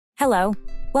Hello.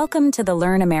 Welcome to the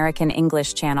Learn American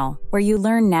English channel, where you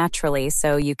learn naturally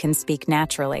so you can speak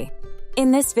naturally. In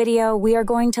this video, we are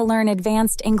going to learn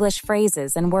advanced English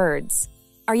phrases and words.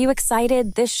 Are you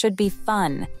excited? This should be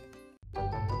fun.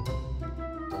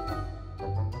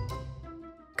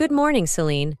 Good morning,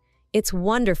 Celine. It's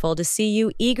wonderful to see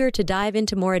you eager to dive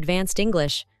into more advanced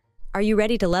English. Are you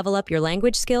ready to level up your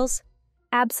language skills?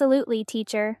 Absolutely,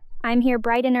 teacher. I'm here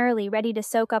bright and early, ready to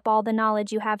soak up all the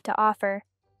knowledge you have to offer.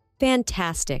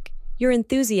 Fantastic. Your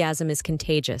enthusiasm is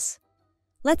contagious.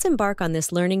 Let's embark on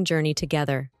this learning journey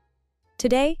together.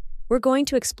 Today, we're going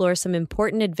to explore some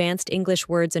important advanced English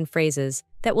words and phrases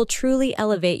that will truly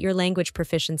elevate your language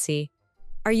proficiency.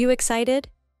 Are you excited?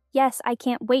 Yes, I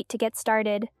can't wait to get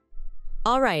started.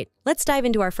 All right, let's dive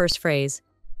into our first phrase.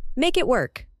 Make it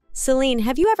work. Celine,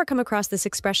 have you ever come across this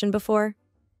expression before?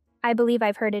 I believe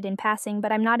I've heard it in passing,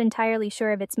 but I'm not entirely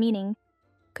sure of its meaning.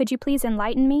 Could you please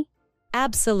enlighten me?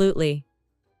 Absolutely.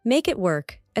 Make it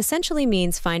work essentially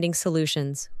means finding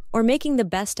solutions or making the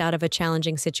best out of a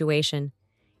challenging situation,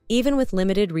 even with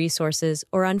limited resources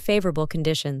or unfavorable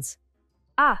conditions.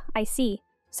 Ah, I see.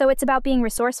 So it's about being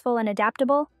resourceful and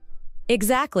adaptable?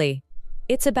 Exactly.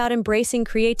 It's about embracing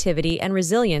creativity and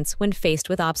resilience when faced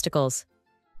with obstacles.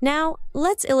 Now,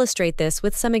 let's illustrate this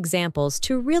with some examples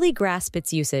to really grasp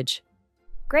its usage.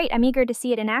 Great, I'm eager to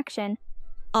see it in action.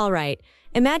 All right,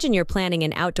 imagine you're planning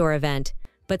an outdoor event,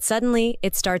 but suddenly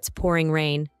it starts pouring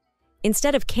rain.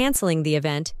 Instead of canceling the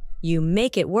event, you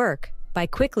make it work by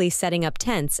quickly setting up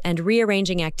tents and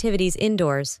rearranging activities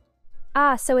indoors.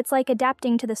 Ah, so it's like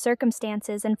adapting to the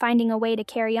circumstances and finding a way to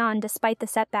carry on despite the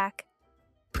setback.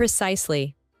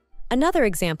 Precisely. Another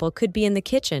example could be in the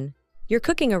kitchen. You're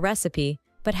cooking a recipe,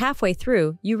 but halfway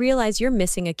through, you realize you're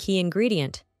missing a key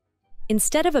ingredient.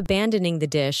 Instead of abandoning the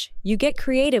dish, you get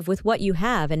creative with what you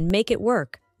have and make it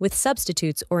work with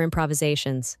substitutes or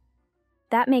improvisations.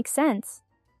 That makes sense.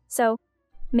 So,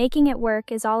 making it work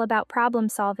is all about problem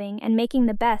solving and making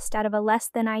the best out of a less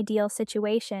than ideal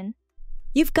situation.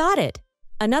 You've got it.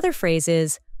 Another phrase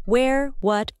is where,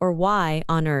 what, or why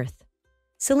on earth.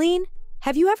 Celine,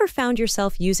 have you ever found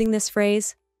yourself using this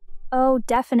phrase? Oh,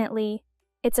 definitely.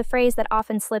 It's a phrase that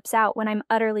often slips out when I'm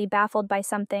utterly baffled by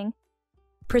something.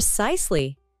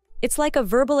 Precisely. It's like a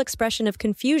verbal expression of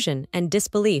confusion and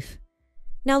disbelief.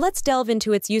 Now let's delve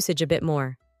into its usage a bit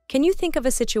more. Can you think of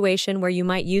a situation where you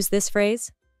might use this phrase?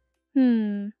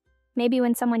 Maybe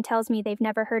when someone tells me they've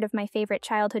never heard of my favorite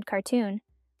childhood cartoon.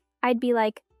 I'd be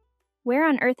like, where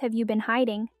on earth have you been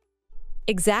hiding?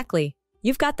 Exactly.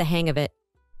 You've got the hang of it.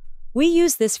 We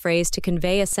use this phrase to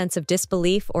convey a sense of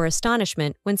disbelief or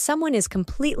astonishment when someone is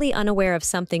completely unaware of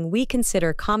something we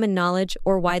consider common knowledge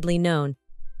or widely known.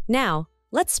 Now,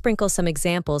 let's sprinkle some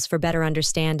examples for better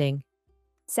understanding.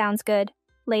 Sounds good.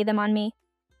 Lay them on me.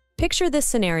 Picture this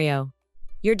scenario.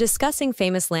 You're discussing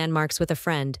famous landmarks with a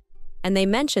friend, and they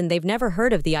mention they've never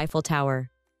heard of the Eiffel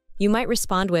Tower. You might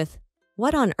respond with,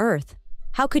 "What on earth?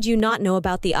 How could you not know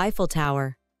about the Eiffel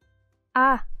Tower?"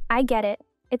 Ah, I get it.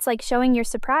 It's like showing you're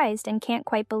surprised and can't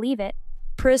quite believe it.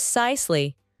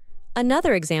 Precisely.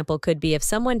 Another example could be if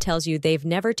someone tells you they've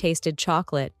never tasted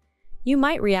chocolate. You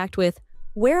might react with,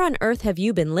 "Where on earth have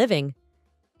you been living?"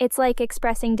 It's like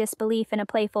expressing disbelief in a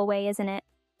playful way, isn't it?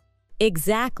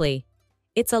 Exactly.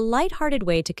 It's a lighthearted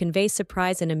way to convey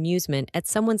surprise and amusement at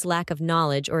someone's lack of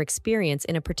knowledge or experience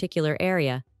in a particular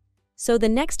area. So the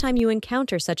next time you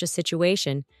encounter such a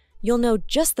situation, you'll know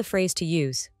just the phrase to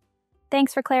use.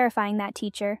 Thanks for clarifying that,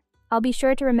 teacher. I'll be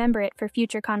sure to remember it for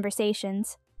future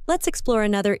conversations. Let's explore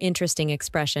another interesting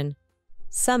expression.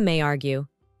 Some may argue.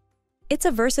 It's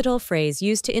a versatile phrase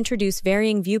used to introduce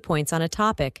varying viewpoints on a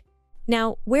topic.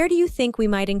 Now, where do you think we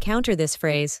might encounter this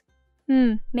phrase?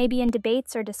 Maybe in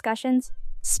debates or discussions?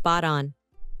 Spot on.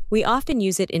 We often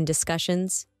use it in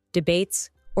discussions, debates,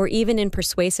 or even in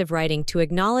persuasive writing to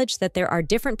acknowledge that there are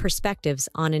different perspectives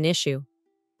on an issue.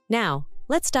 Now,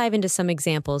 let's dive into some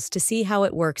examples to see how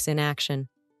it works in action.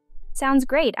 Sounds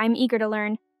great. I'm eager to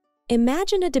learn.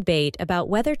 Imagine a debate about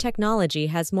whether technology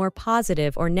has more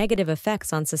positive or negative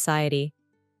effects on society.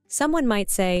 Someone might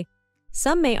say,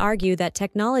 "Some may argue that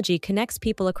technology connects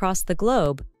people across the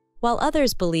globe, while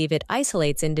others believe it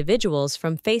isolates individuals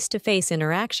from face-to-face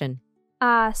interaction."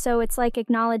 Ah, so it's like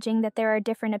acknowledging that there are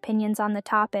different opinions on the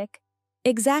topic.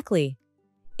 Exactly.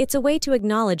 It's a way to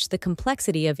acknowledge the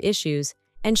complexity of issues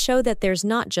and show that there's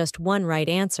not just one right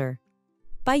answer.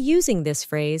 By using this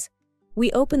phrase,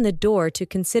 we open the door to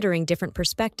considering different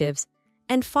perspectives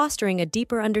and fostering a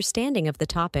deeper understanding of the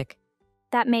topic.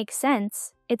 That makes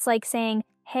sense. It's like saying,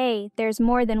 hey, there's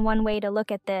more than one way to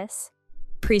look at this.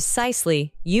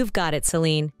 Precisely. You've got it,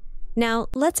 Celine. Now,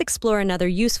 let's explore another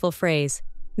useful phrase.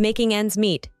 Making ends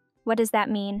meet. What does that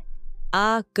mean?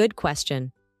 Ah, good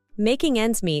question. Making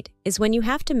ends meet is when you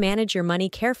have to manage your money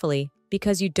carefully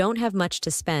because you don't have much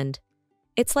to spend.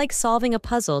 It's like solving a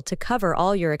puzzle to cover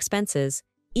all your expenses,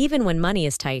 even when money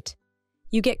is tight.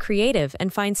 You get creative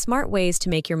and find smart ways to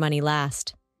make your money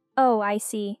last. Oh, I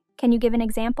see. Can you give an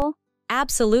example?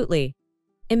 Absolutely.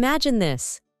 Imagine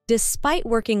this. Despite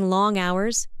working long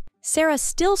hours, Sarah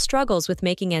still struggles with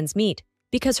making ends meet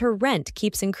because her rent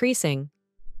keeps increasing.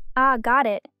 Ah, got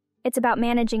it. It's about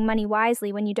managing money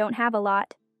wisely when you don't have a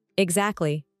lot.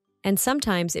 Exactly. And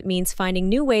sometimes it means finding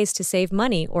new ways to save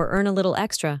money or earn a little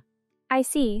extra. I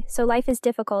see. So life is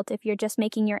difficult if you're just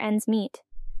making your ends meet.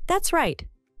 That's right.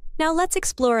 Now let's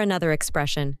explore another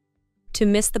expression. To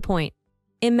miss the point.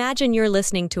 Imagine you're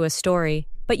listening to a story,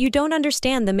 but you don't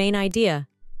understand the main idea.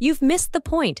 You've missed the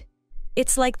point.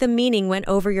 It's like the meaning went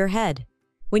over your head.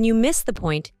 When you miss the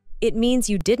point, it means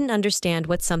you didn't understand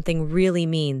what something really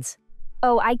means.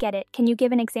 Oh, I get it. Can you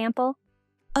give an example?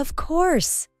 Of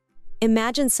course.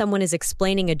 Imagine someone is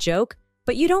explaining a joke,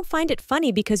 but you don't find it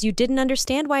funny because you didn't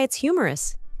understand why it's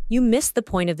humorous. You missed the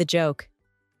point of the joke.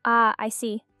 Ah, I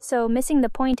see. So missing the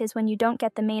point is when you don't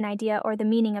get the main idea or the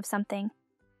meaning of something.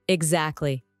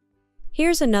 Exactly.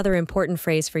 Here's another important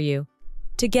phrase for you.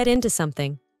 To get into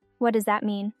something. What does that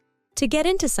mean? To get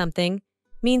into something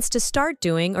means to start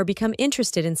doing or become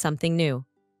interested in something new.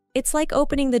 It's like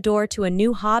opening the door to a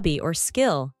new hobby or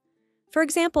skill. For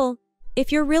example,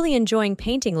 if you're really enjoying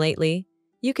painting lately,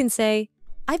 you can say,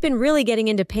 I've been really getting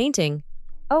into painting.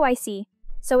 Oh, I see.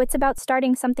 So it's about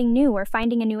starting something new or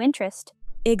finding a new interest.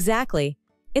 Exactly.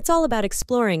 It's all about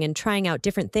exploring and trying out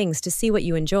different things to see what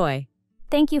you enjoy.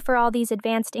 Thank you for all these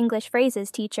advanced English phrases,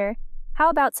 teacher. How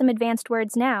about some advanced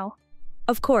words now?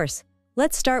 Of course.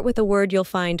 Let's start with a word you'll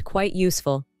find quite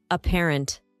useful,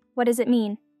 apparent. What does it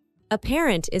mean?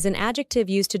 Apparent is an adjective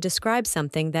used to describe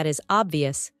something that is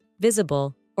obvious,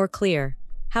 visible, or clear.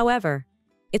 However,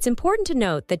 it's important to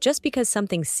note that just because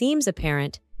something seems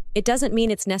apparent, it doesn't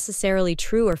mean it's necessarily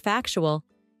true or factual.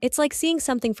 It's like seeing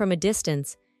something from a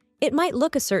distance. It might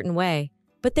look a certain way,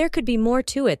 but there could be more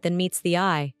to it than meets the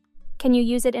eye. Can you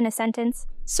use it in a sentence?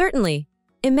 Certainly.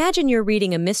 Imagine you're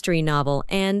reading a mystery novel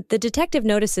and the detective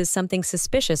notices something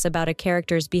suspicious about a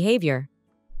character's behavior.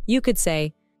 You could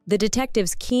say, the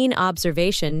detective's keen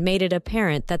observation made it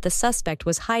apparent that the suspect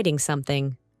was hiding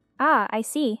something. Ah, I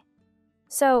see.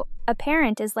 So,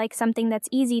 apparent is like something that's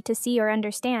easy to see or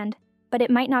understand, but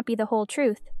it might not be the whole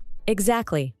truth.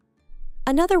 Exactly.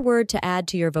 Another word to add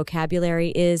to your vocabulary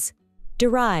is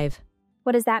derive.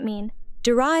 What does that mean?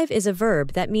 Derive is a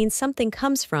verb that means something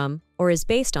comes from or is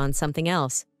based on something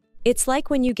else. It's like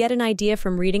when you get an idea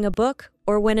from reading a book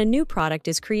or when a new product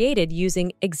is created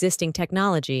using existing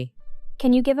technology.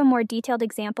 Can you give a more detailed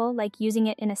example, like using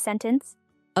it in a sentence?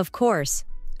 Of course.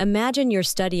 Imagine you're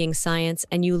studying science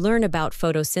and you learn about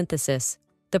photosynthesis,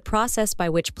 the process by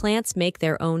which plants make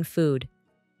their own food.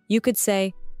 You could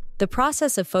say, the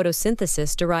process of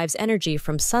photosynthesis derives energy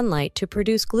from sunlight to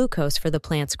produce glucose for the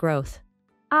plant's growth.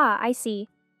 Ah, I see.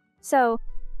 So,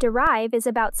 derive is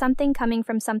about something coming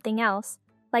from something else,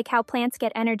 like how plants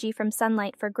get energy from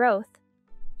sunlight for growth.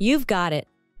 You've got it.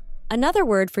 Another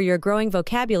word for your growing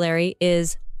vocabulary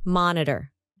is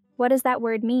monitor. What does that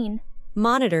word mean?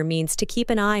 Monitor means to keep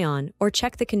an eye on or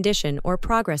check the condition or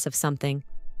progress of something.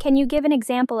 Can you give an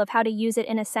example of how to use it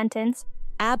in a sentence?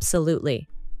 Absolutely.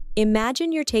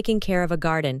 Imagine you're taking care of a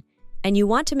garden and you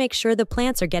want to make sure the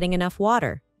plants are getting enough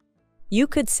water. You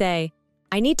could say,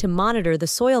 I need to monitor the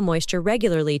soil moisture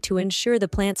regularly to ensure the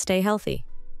plants stay healthy.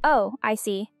 Oh, I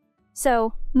see.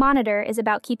 So, monitor is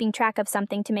about keeping track of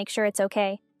something to make sure it's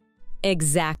okay.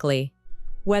 Exactly.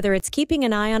 Whether it's keeping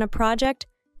an eye on a project,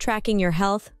 tracking your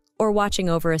health, or watching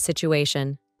over a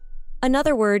situation.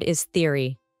 Another word is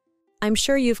theory. I'm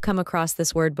sure you've come across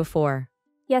this word before.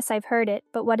 Yes, I've heard it,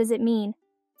 but what does it mean?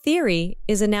 Theory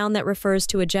is a noun that refers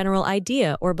to a general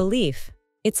idea or belief.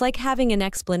 It's like having an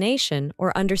explanation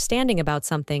or understanding about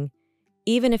something,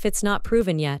 even if it's not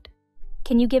proven yet.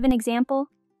 Can you give an example?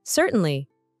 Certainly.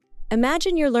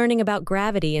 Imagine you're learning about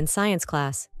gravity in science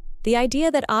class. The idea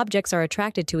that objects are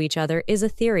attracted to each other is a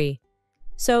theory.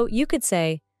 So you could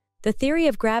say, the theory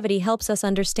of gravity helps us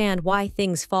understand why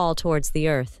things fall towards the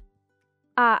Earth.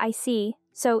 Ah, I see.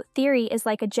 So theory is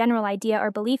like a general idea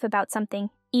or belief about something,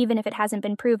 even if it hasn't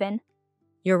been proven.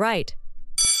 You're right.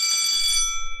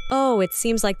 Oh, it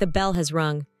seems like the bell has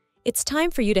rung. It's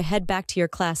time for you to head back to your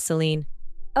class, Celine.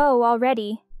 Oh,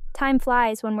 already. Time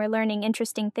flies when we're learning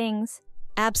interesting things.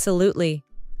 Absolutely.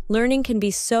 Learning can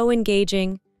be so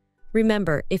engaging.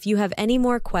 Remember, if you have any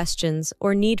more questions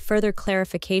or need further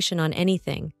clarification on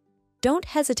anything, don't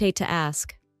hesitate to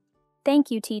ask.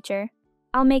 Thank you, teacher.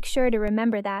 I'll make sure to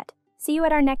remember that. See you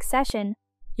at our next session.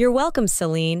 You're welcome,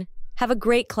 Celine. Have a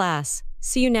great class.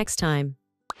 See you next time.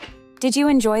 Did you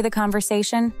enjoy the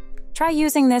conversation? Try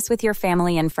using this with your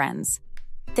family and friends.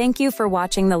 Thank you for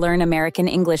watching the Learn American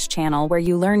English channel, where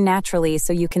you learn naturally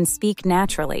so you can speak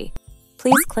naturally.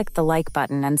 Please click the like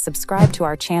button and subscribe to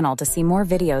our channel to see more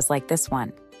videos like this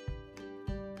one.